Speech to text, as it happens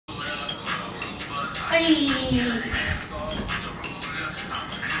Hey,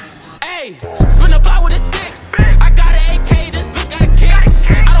 spin a block with a stick. I got an AK, this bitch got a kick.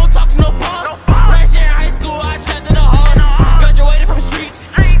 I don't talk to no boss. Last year in high school, I trapped in a house. Graduated from streets.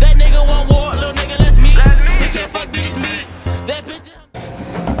 That nigga want war, little nigga, let's meet. He can't fuck these meat. That bitch.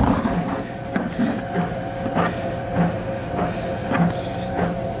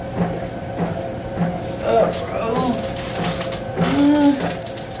 What's up, bro?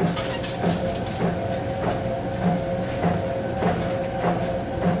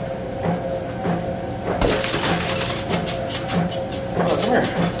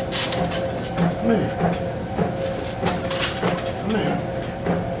 Come here.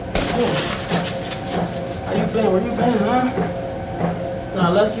 How you been? Where you been, huh? Nah, I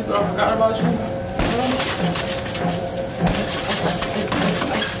left you, but I forgot about you.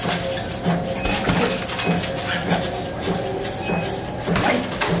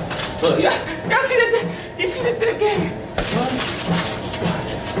 Look, y'all see that? You see that game?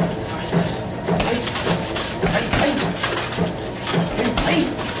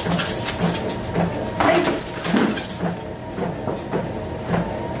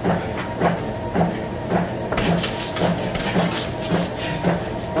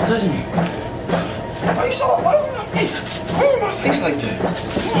 Don't touch me. Why you so? Why on my face? Why on my face like that?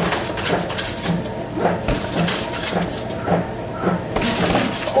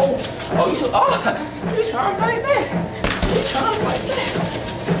 Oh, you so? Oh, you trying to fight back? You trying to fight back?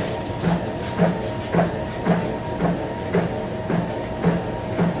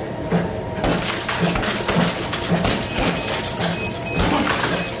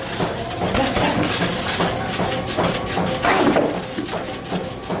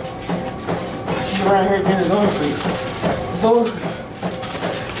 Around here again is over for you. It's over for you.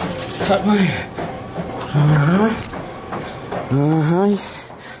 Stop playing.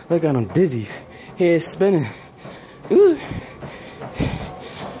 Look at him dizzy. Head spinning. Ooh.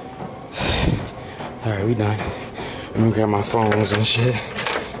 Alright, we done. Let me grab my phones and shit.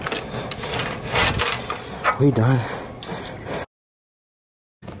 We done.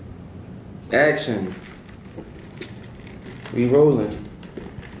 Action. We rolling.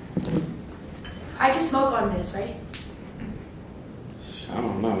 I can smoke on this, right? I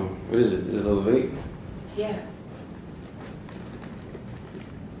don't know. What is it? Is it a little vape? Yeah.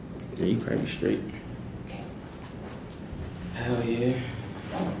 Yeah, you probably straight. Okay. Hell yeah.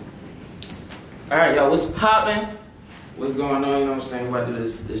 Alright, y'all, what's poppin'? What's going on? You know what I'm saying? We about to do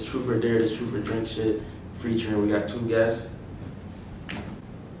this truth or dare, this truth or drink shit featuring. We got two guests.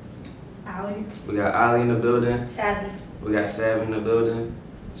 Allie. We got Ali in the building. Sadly. We got Sav in the building.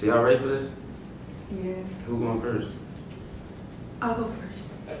 So y'all ready for this? Yeah. Who going first? I'll go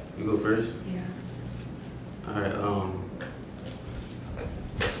first. You go first? Yeah. Alright,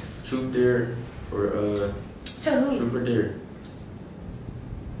 truth dare or To who? truth or dare.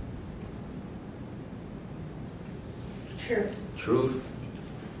 Truth. Truth.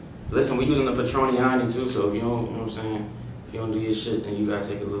 Listen, we using the Patroniani too, so if you don't, you know what I'm saying? If you don't do your shit, then you gotta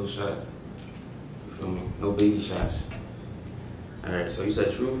take a little shot. You feel me? No baby shots. Alright, so you said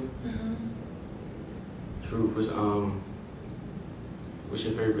truth? Mm-hmm. Truth, what's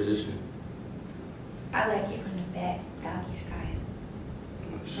your favorite position? I like it from the back, doggy style.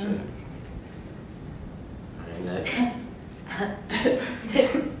 Oh shit. Alright, next.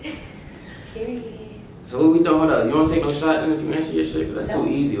 Period. So what we doing? Hold up. You don't take no shot then if you answer your shit? Cause that's too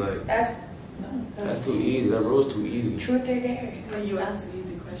easy, like. That's too easy. That role's too easy. Truth or dare? When you ask an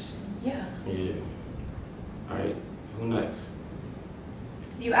easy question. Yeah. Yeah. Alright, who next?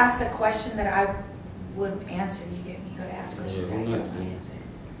 You asked a question that I would answer. You get me? You gotta ask questions Yeah, that I who don't next, want to then? answer.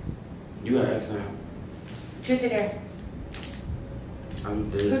 You gotta ask him. Truth or dare? I'm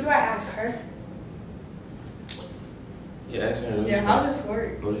Who dead. do I ask? Her? Yeah, ask her. Yeah, how does this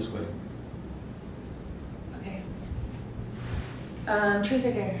work? Go this way. Okay. Truth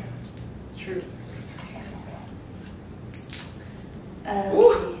or dare? Truth.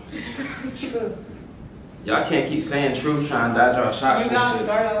 Truth. Y'all can't keep saying truth trying to dodge our shots You and gotta shit.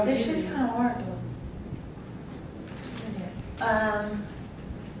 start off. This easy. shit's kind of hard though.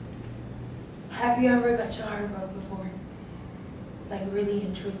 Have you ever got your heart broke before? Like really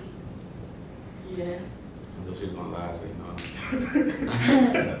and truly? Yeah. I thought you was gonna lie. I said no.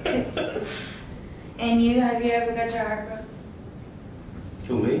 And you, have you ever got your heart broke?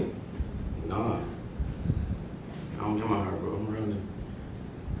 Who, me? Nah. I don't get my heart, bro. I'm real nigga.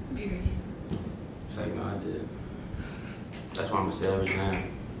 Period. It's like, no, I did. That's why I'm a savage now.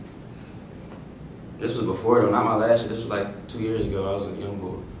 This was before though, not my last year. This was like 2 years ago. I was a young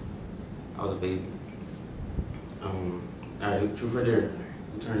boy. I was a baby. Alright, truth or dare?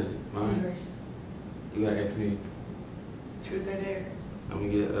 Who turn is it? Mine? Yours. You gotta ask me. Truth or dare? I'm gonna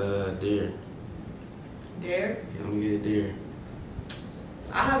get dare. Dare? Yeah, I'm gonna get dare.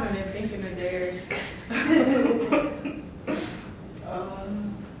 I haven't been thinking of dares.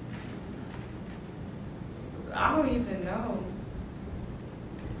 I don't even know.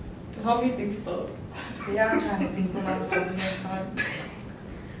 Help me think so. Yeah, I'm trying to think for myself the next time.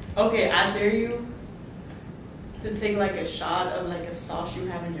 Okay, I dare you to take like a shot of like a sauce you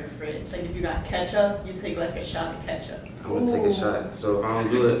have in your fridge. Like if you got ketchup, you take like a shot of ketchup. I'm gonna take a shot. So if I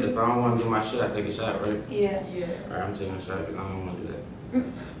don't do it, if I don't want to do my shit, I take a shot, right? Yeah. Yeah. All right, I'm taking a shot because I don't want to do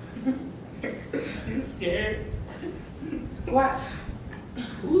that. You scared? What?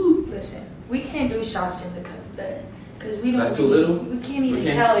 Ooh, listen, we can't do shots in the cup, because we don't. That's too little? We can't even We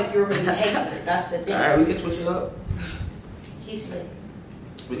can't- tell if you're really taking it. That's the thing. All right, we can switch it up. He's slick.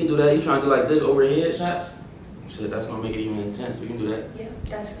 We can do that. You trying to do like this overhead shots? Shit, that's gonna make it even intense. We can do that. Yeah,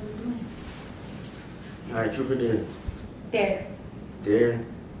 that's what we're doing. All right, truth or dare? There. Dare.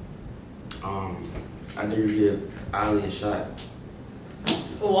 I dare you give Ali a shot.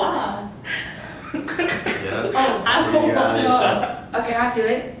 Why? Yeah. Oh, I don't Yeah, want yeah. a shot. Okay, I'll do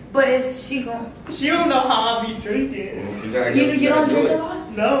it. But is she going? She don't know how I be drinking. You gotta You gotta don't do drink it. a lot?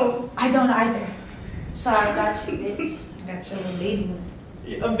 No. I don't either. So I got you, bitch. I got you a baby one.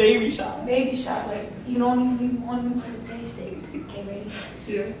 A baby shot. Baby shot, like you don't even want to taste it. Okay, ready?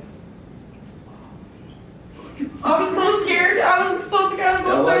 Yeah. I was so scared. I was so scared. I was That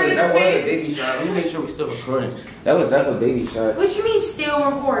going to throw it in was her a face. baby shot. Let me make sure we still recording. That's a baby shot. What you mean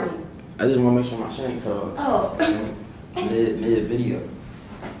still recording? I just want to make sure my shit ain't cut off. Oh. Mid video.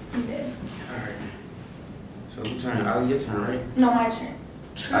 You did. Alright. So who turn? Ali, your turn, right? No, my turn.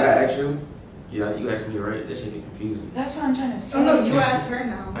 I gotta ask you. Yeah, you asked me right. That shit get confusing. That's what I'm trying to say. Oh no, you asked her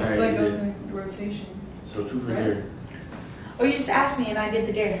now. Alright, It's like you goes did. in rotation. So truth or dare? Or you just asked me and I did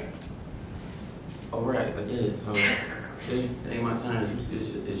the dare. Oh right, I did. So see, it ain't my turn. It's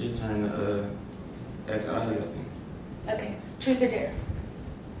your turn to ask Ali, I think. Okay. Truth or dare?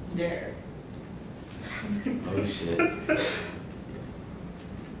 Dare. Oh shit.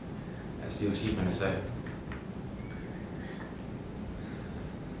 Let's see what she finna say.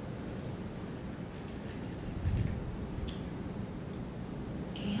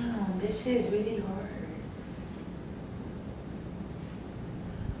 Damn, this is really hard.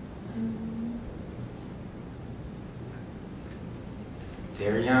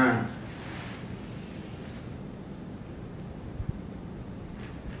 Darian.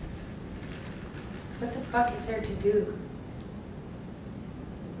 What the fuck is there to do?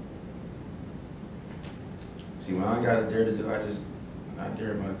 See, when I got a dare to do, I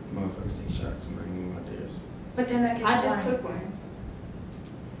dare my motherfuckers take shots. I'm not even my dares. But then that gets I just boring. took one.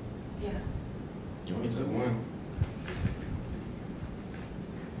 Yeah. You only took one.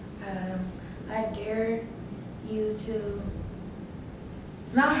 I dare you to.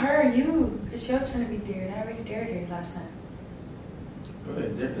 Not her, you. It's your turn to be dared. I already dared her last time. Go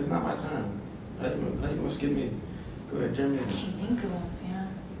ahead, dare. It's not my turn. How you gonna skip me? Go ahead, dare me. I can't think of one, fam.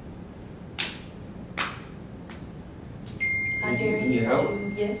 I dare You need you help?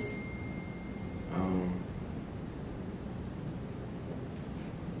 to. Yes.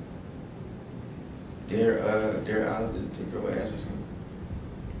 Dare Ali to throw ass or something.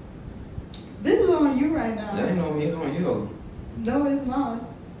 This is on you right now. That ain't on me, it's on you. No, it's not.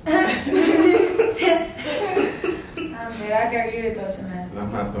 I'm good. I dare you to throw some ass.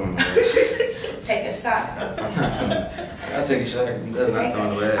 I'm not throwing no ass. Take a shot. I'm not throwing. I'll take a shot. I'm not throwing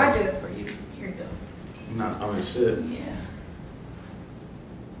no I ass. do it for you. Here you go. I'm not throwing shit. Yeah.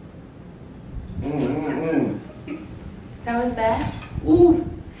 That was bad? Ooh.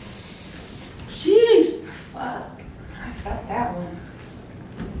 Sheesh. Fuck. I felt that one.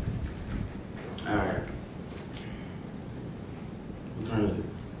 Alright. What turn is it?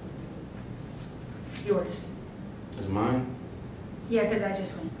 Yours. It's mine? Yeah, because I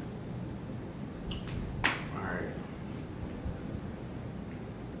just went. Alright.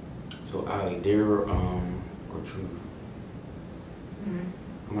 So Ali, dare or truth?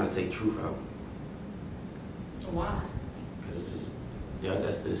 I'm gonna take truth out. Why? Cause yeah,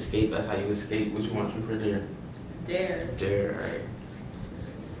 that's the escape. That's how you escape. What you want, truth or dare? Dare. Dare, right?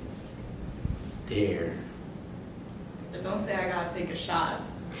 Dare. But don't say I gotta take a shot.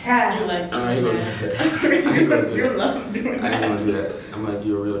 Tab. You like I ain't doing gonna do that. that. I ain't gonna do You that. love doing I ain't that. gonna do that. I'm gonna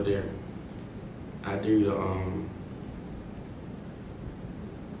do a real dare. I dare you to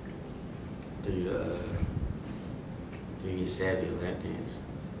dare you get savvy on that dance.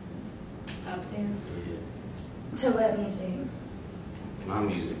 Up dance. Yeah. To let me sing. My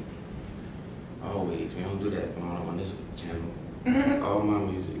music. Always. We don't do that on this channel. All my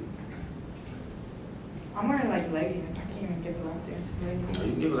music. leggings. I can't even give a lap dance in leggings.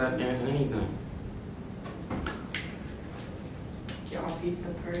 You can give a lap dance and anything. Y'all beat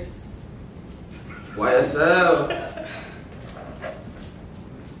the purse. YSL.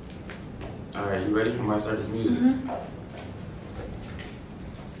 Alright, you ready? I'm about to start this music.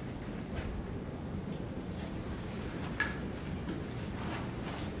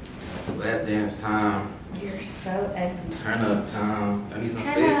 Lap dance time. You're so ugly. Turn up time. I need some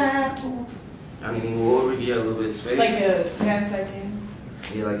Turn space. up. I need to move over here a little bit of space. Like a 10-second.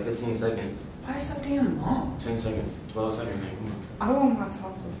 Yeah, like 15 seconds. Why so damn long? 10 seconds. 12 seconds. Man. Come on. I don't want my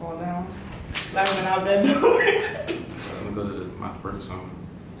top to fall down. Like when I bend over. Let me go to my work song.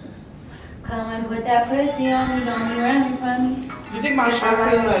 Come and put that pussy on me, don't be running from me. You think my shirt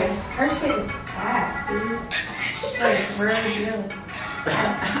feels like... Her shit is fat, dude. It's like really good.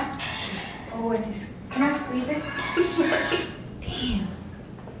 Oh, and it's... Can I squeeze it? Damn.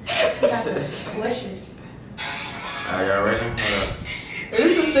 She got the squishers. Alright, y'all ready? Hold up. Is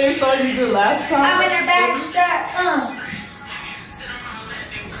this the same song you did last time? I'm in her back strap.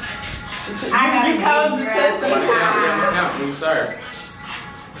 I got you count the test. Somebody count. We start.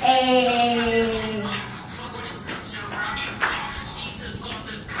 Hey.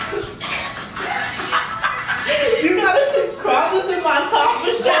 You gotta take problems in my top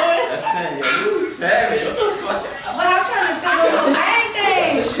for showing. That's 10. Yo, you savage. What the fuck? But I'm trying to do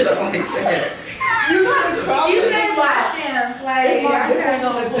anything. This shit up like that. You gotta problems You in said my... lap dance. Like, I'm trying to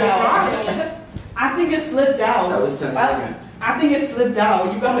go Slipped full out. throttle. I think it slipped out. That was 10 seconds. I think it slipped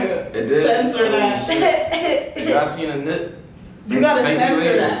out. You gotta It did. censor that. You guys seen a nip? You gotta Thank me censor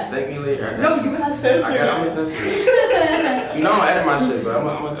later. that. Thank me later. I got No, you gotta censor I'm gonna that. censor it. You know I'm gonna edit my shit, but I'm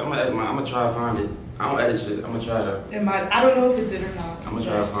gonna try to find it. I don't edit shit. I'm gonna try to. It might. I don't know if it did or not. I'm gonna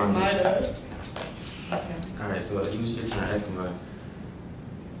try to find it. it. Might have. Okay. Alright, so use your turn. Ask me.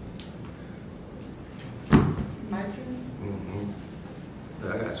 My turn. I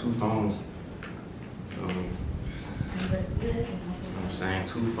got two phones. You know what I'm saying?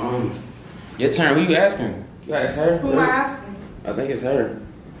 Two phones. Your turn. Who you asking? You ask her? Who am I asking? I think it's her.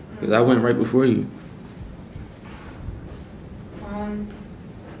 Because I went right before you. Damn,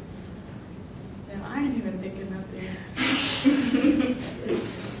 I ain't even thinking nothing.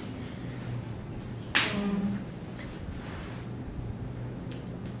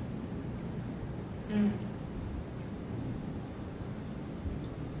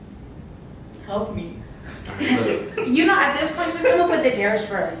 Help me. Alright, look. You know, at this point, just come up with the dares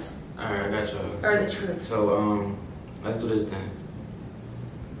for us. Alright, I got y'all. Or the truth. So, let's do this then.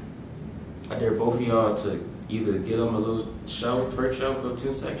 I dare both of y'all to either give them a little show, twerk show for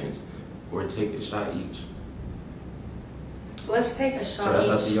 10 seconds, or take a shot each. Let's take a shot. So that's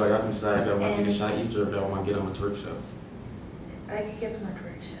each. up to y'all. Y'all can decide if y'all want to take a shot each or if y'all want to get them a twerk show. I could give him a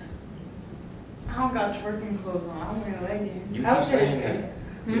twerk show. I don't got twerking clothes on. I'm wearing leggings. You I keep was saying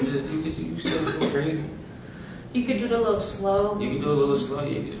just that. You still go crazy. You could do the little slow. You can do a little slow.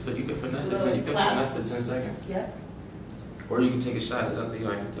 You can finesse the 10. You can finesse the 10 seconds. Yep. Or you can take a shot. It's up to you.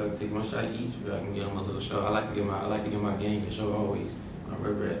 I can take my shot each. Or I can give them a little show. I like to get my gang a show always. My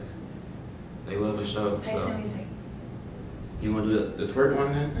regrets. They love a show. Play So. some music. You want to do the twerk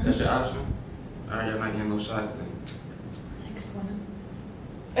one then? That's your option. All right, y'all not getting no shots then. Next one.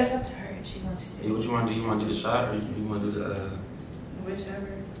 It's up to her if she wants to. Yeah, what you want to do? You want to do the shot or you want to do the?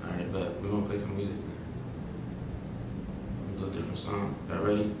 Whichever. All right, but we want to play some music. We'll do a different song. Y'all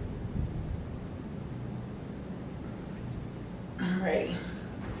ready? I'm ready.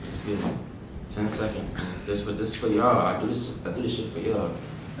 Let's get it. 10 seconds. Man. This for y'all. I do this shit for y'all.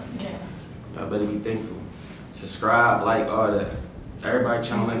 Okay. Y'all better be thankful. Subscribe, like, all that. Everybody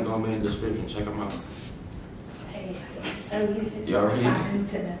channel link gonna be in the description. Check them out. Hey, so you just Y'all ready? to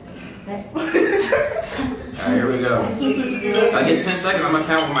nothing. Alright, here we go. I get 10 seconds, I'm gonna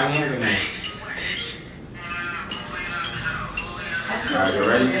count with my hands again. Alright, you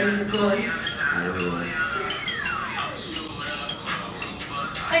ready? Alright, here we go.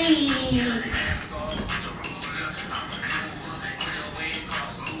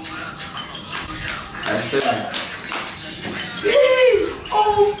 That's 10.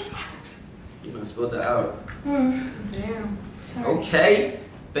 Oh. You done spilled that out. Damn. Sorry. Okay.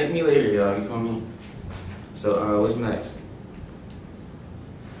 Thank me later, y'all. You feel me? So, what's next?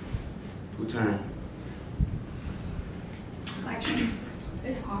 Who turn? My turn.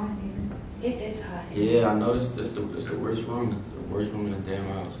 It's hot here. It is hot. Yeah, I noticed it's the worst room. The worst room in the damn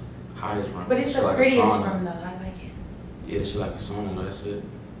house. Hottest room. But it's Shit the like a prettiest sauna. room though. I like it. Yeah, it's like a sauna, though. That's it.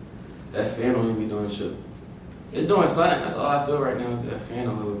 That fan don't even be doing shit. It's doing something. That's all I feel right now. That fan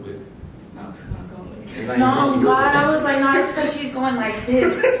a little bit. I was gonna go like It's No, not even God, listen. I was like, no, it's because she's going like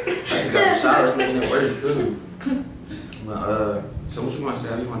this. I just got the showers making it worse too. But so what you want to say?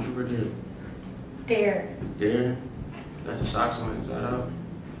 How do you want truth or dare? Dare. Dare? Got your socks on inside out?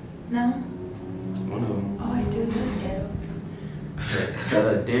 No? One of them. Oh, I do. That's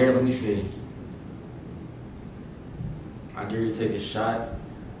ghetto. Dare, let me see. I dare you to take a shot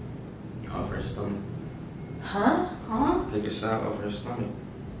off her stomach. Huh? huh? Take a shot off her stomach.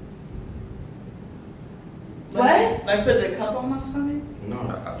 What? Like put the cup on my stomach? No,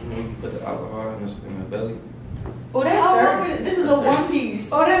 you put the alcohol in the belly. Oh, that's dirty. This is a one piece.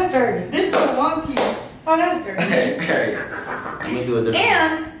 Oh, that's dirty. This is a one piece. Oh, that's dirty. Hey, let me do a different.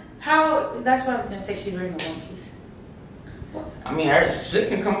 And how? That's what I was gonna say. She's wearing a one piece. I mean, her shit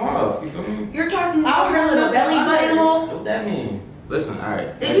can come off. You feel me? You're talking about her little belly button hole. What that mean? Listen, all right.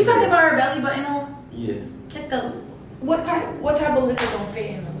 Is you talking about her belly button hole? Yeah. Get the what type of liquor don't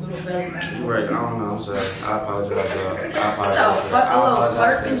fit in the little belly button? You're right. I don't know. I'm sorry. I apologize, y'all. I What apologize. the fuck? A little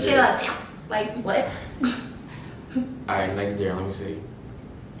slurp and for shit that. like what? All right, next dare. Let me see.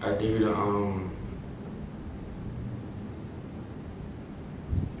 I dare you to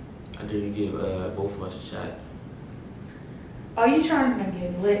I dare you to give both of us a shot. Oh, you trying to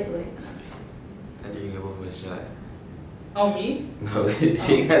get lit? I dare you to give both of us a shot. Oh, me? No,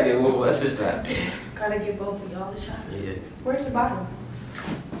 she gotta give both of us a shot. Gotta give both of y'all a shot. Yeah. Where's the bottle?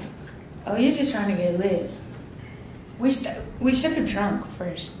 Oh, you're just trying to get lit. We should have drunk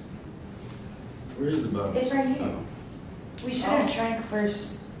first. Where's the bottle? It's right here. Oh. We should have drank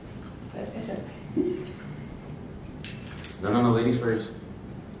first. But it's okay. No, ladies first.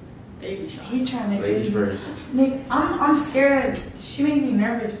 Baby shot. He trying to Ladies get first. Nick, I'm scared. She makes me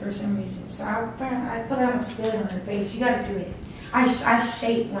nervous for some reason. So I put on a spit on her face. You gotta do it. I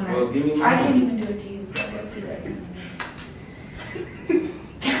shake when Well, give me I mine. can't even do it to you. But I'll do that.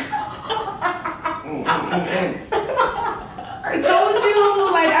 I told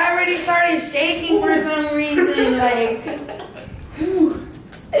you, like I already started shaking for some reason. Like,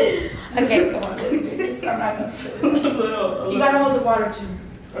 okay, come on, let me do this. I'm not gonna spit it. You gotta hold the water too.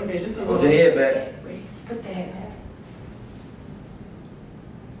 Okay, just a Hold little. the head back. Okay, ready? Put the head back.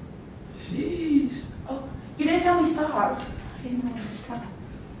 Jeez. Oh, you didn't tell me stop. I didn't know when to stop.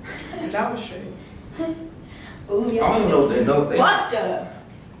 That was straight. Ooh, I don't even know if they know. What the?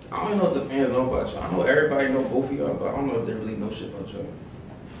 I don't even know if the fans know about y'all. I know everybody know both of y'all, but I don't know if they really know shit about y'all.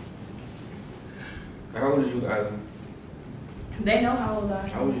 How old is you, Ivan? They know how old I am.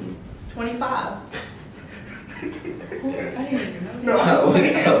 How old is you? 25. I didn't even know that. How old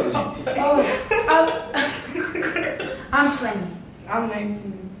is you? I'm 20. I'm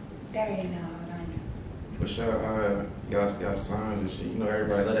 19. There you know. What's y'all signs and shit? You know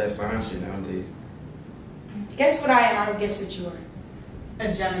everybody love that sign shit nowadays. Guess what I am? I would guess what you are.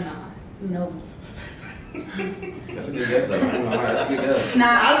 A Gemini. No. That's a good guess though. I don't know why. That's a good guess. Nah, I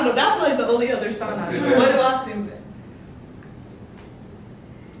don't know. That's like the only other sign I know. Yeah. What do I assume then?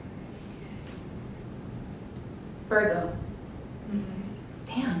 Virgo.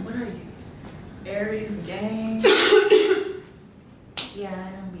 Damn, what are you? Aries, gang. Yeah,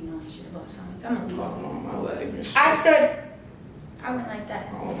 I don't be knowing shit about signs. I'm a Leo. Calling on my leg and shit. I said, I went like that.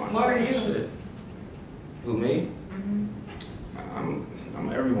 Oh my What are God, you? shit. Who, me? Mm-hmm. I'm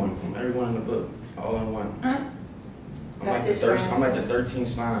everyone. I'm everyone in the book. All in one. Huh? I'm like the Got this I'm like the 13th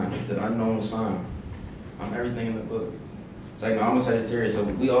sign, the unknown sign. I'm everything in the book. It's like, no, I'm a Sagittarius, so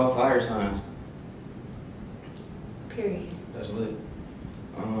we all fire signs. Period. That's lit.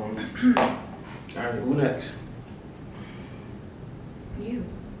 All right, who next? You.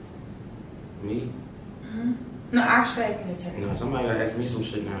 Me? Mm-hmm. No, actually, I can tell You you. know, somebody gotta ask me some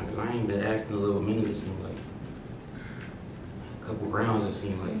shit now, because I ain't been asked in a little minute, it seems like. A couple rounds, it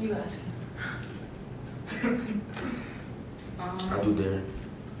seems What are like. you asking? I do dare.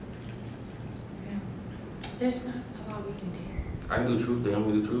 There's not a lot we can dare. I can do truth, then I'm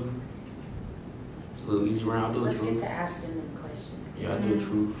gonna do truth. A little easy round, I'll do a Let's get truth. to asking them questions. Yeah, I do a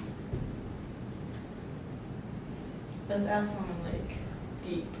truth. Let's ask someone like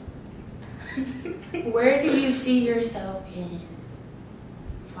deep. Where do you see yourself in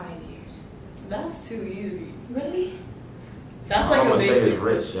 5 years? That's too easy. Really? That's All like I'm a gonna say is basic.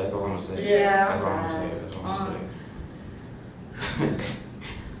 rich, that's all I'm gonna say. Yeah. That's all I'm gonna say, that's all I'm gonna say.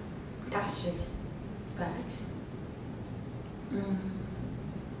 That's just facts. Do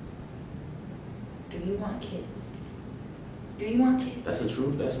you want kids? Do you want kids? That's the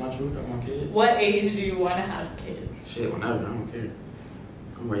truth, that's my truth, I want kids. What age do you want to have kids? Shit, whenever, I don't care.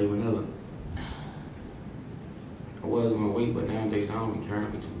 I'm ready whenever. I was gonna wait, but nowadays I don't be caring. I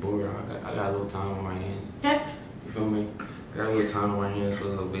be too bored. I got a little time on my hands. Yeah. You feel me? I got a little time on my hands for a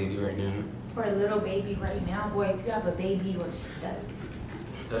little baby right now. For a little baby right now, boy, if you have a baby, you're stuck.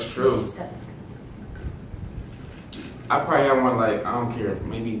 That's true. You're stuck. I probably have one like, I don't care,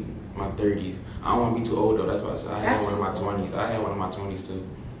 maybe my 30s. I don't want to be too old though, that's why I said I had one in my 20s. I had one in my 20s too.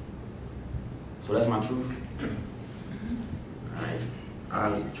 So that's my truth.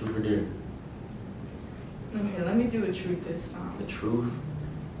 Alright, truth or dare? Okay, let me do a truth this time. The truth?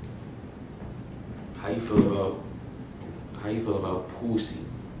 How you feel about pussy?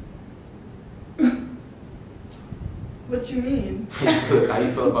 What you mean? How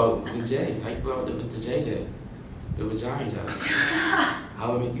you feel about the J? How you feel about the JJ? The vagina job?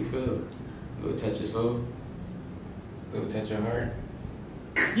 How it make you feel? It would touch your soul? It would touch your heart?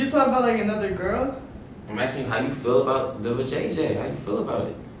 You talking about like another girl? I'm asking how you feel about the JJ. How you feel about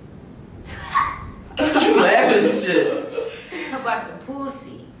it? You laughing and shit. How about the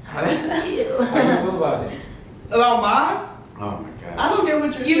pussy? How you feel about it? About mine? Oh my god. I don't get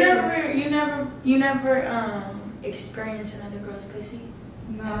what you're saying. You never experience another girl's pussy?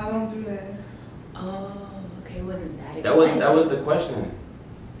 No, I don't do that. Oh, okay, wasn't that That was the question.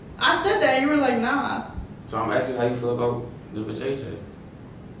 I said that, you were like, nah. So I'm asking how you feel about the JJ.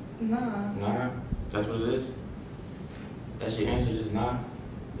 Nah. Nah, that's what it is. That's your answer, just nah.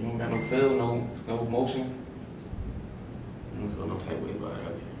 You don't got no feel, no emotion. You don't feel no type way about it.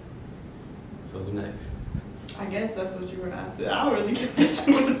 Okay. So who next? I guess that's what you were asking. I don't really get what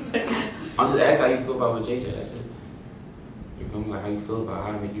you want to say. I'm just asking how you feel about JJ. That's it. You feel me? Like how you feel about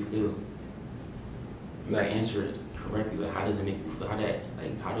how it make you feel. You gotta answer it correctly. Like how does it make you feel?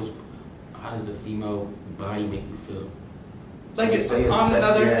 How does the female body make you feel? Like it's on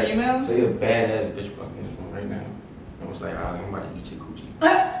another female? Say a badass bitch fucking this one right now. And it's like, I'm about to eat your coochie.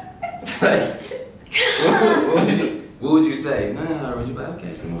 what would you say? Nah, would you be like,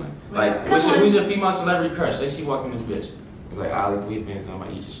 okay, come on. Like, who's your female celebrity crush? Say she walking this bitch. It's like, Ollie, we been talking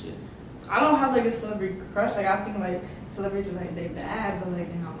about eat your shit. I don't have like a celebrity crush. Like I think like celebrities are like they bad, but like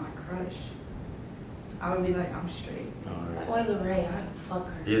they're not my crush. I would be like, I'm straight. Right. Coi Leray, I'd fuck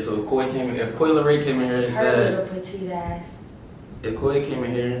her. Yeah, so if Coi Leray came in here and said, her little petite ass. If Coi came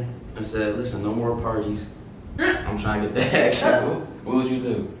in here and said, listen, no more parties, I'm trying to get the action, what would you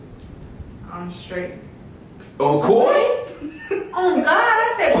do? I'm straight. Oh, Coi? Oh God,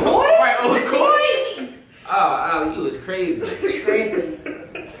 I said Coi? Right, oh, Coi? Oh, Ollie, you was crazy. Tripping.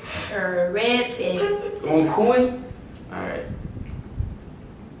 On Coi? Alright.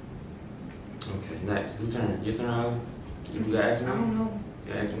 Okay, next. Your turn. Your turn, Ollie. You gotta ask me? I don't know.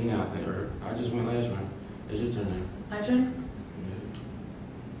 You gotta ask me now, I think. Or I just went last round. It's your turn now. My turn? Yeah.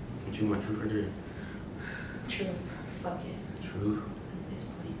 What you want, truth or dare? Truth. Fuck it. Truth? At this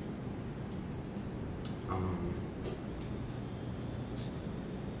point.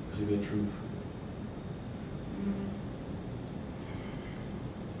 Should be a truth.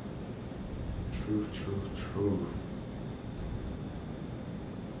 Truth.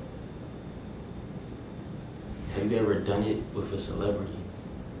 Have you ever done it with a celebrity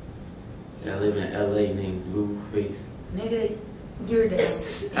that live in LA named Blueface? Nigga, you're dead.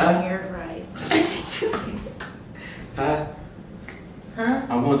 You're right. Huh? Huh?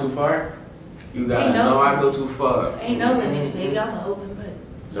 I'm going too far? You gotta Ain't no know I go too far. Ain't no limits, baby. I'm an open book.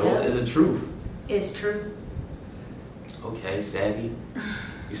 So Yep. it's a truth. It's true. Okay, savvy.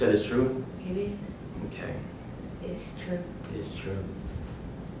 You said it's true? It is. Okay, It's true. it's true.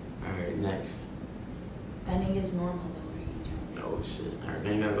 Alright, next. That nigga's normal though. What are you doing? Oh shit. Alright, we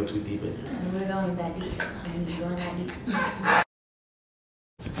ain't gotta go too deep in there. We're going that deep. I'm going that deep.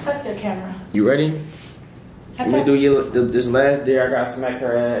 Fuck their camera. You ready? Let me do this last dare. I gotta smack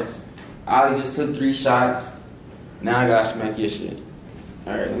her ass. Ollie just took 3 shots. Now I gotta smack your shit.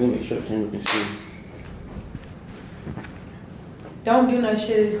 Alright, let me make sure the camera can see. Don't do no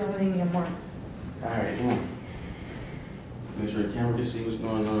shit that's gonna leave me a mark. Alright, come on. Make sure the camera can see what's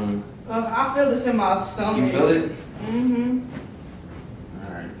going on. I feel this in my stomach. You feel it? Mm-hmm.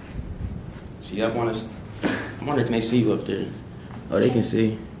 Alright. See, I wonder if they see you up there. Oh, they can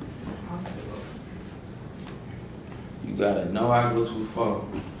see. You gotta know I go too far.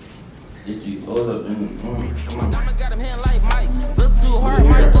 Get you close up and come on. Diamonds got him hitting like Mike. Look too hard,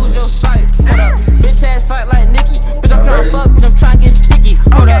 might lose your sight. Hold up, bitch ass fight like Nicky. Bitch, I'm tryna fuck, bitch, I'm tryna get sticky.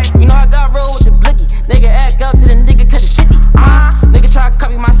 Hold up, you know I got roll with the blicky. Nigga act up to the nigga cause it's 50. Nigga try to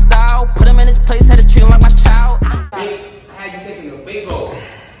copy my style. Put him in his place, had to treat him like my child. I had you taking a big goal.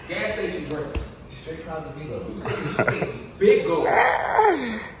 Gas station break. Straight out the big goal.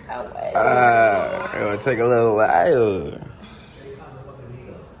 It would take a little while.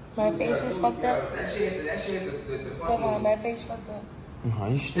 My face is fucked up. That shit the Come on, my face fucked up.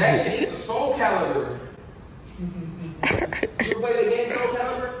 That shit hit the soul caliber. You play the game Soul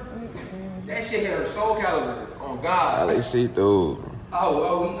Calibur? That shit hit her Soul Calibur. Oh God. They see through.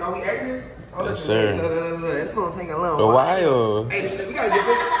 Oh, are we acting? Oh, Yes, sir. No. It's gonna take a long A while. Hey, we gotta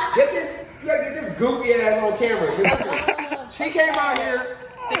get this. You gotta get this goofy ass on camera. She came out here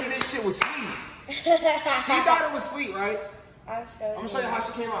thinking this shit was sweet. She thought it was sweet, right? I'm gonna show you how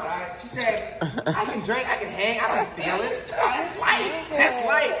she came out, alright? She said, I can drink, I can hang, I don't feel it. That's light. That's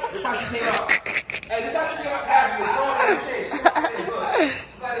light. That's how she came out. Hey, this how she came out after you. Throw up on the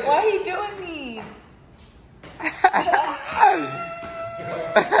chair. Why are you doing me?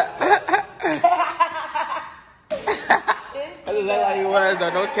 That's exactly how you was,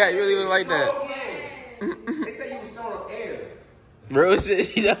 though. No cat, you really was like that. They said you was throwing up air. Real shit,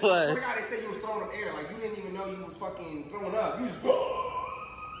 she that was. I forgot they said you was throwing up air. Like, you didn't even know you was fucking throwing up. You just throwing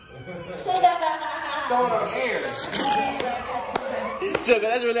up air. Sugar,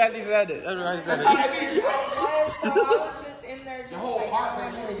 that's really how she said it. That's really how she said it. I was just in there. Your whole heart,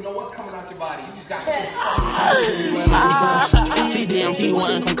 man, you don't even know what's coming out your body. You just got She damn, she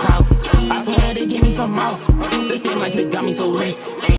wanted some clout. I told her to give me some mouth. This thing like it got me so lit.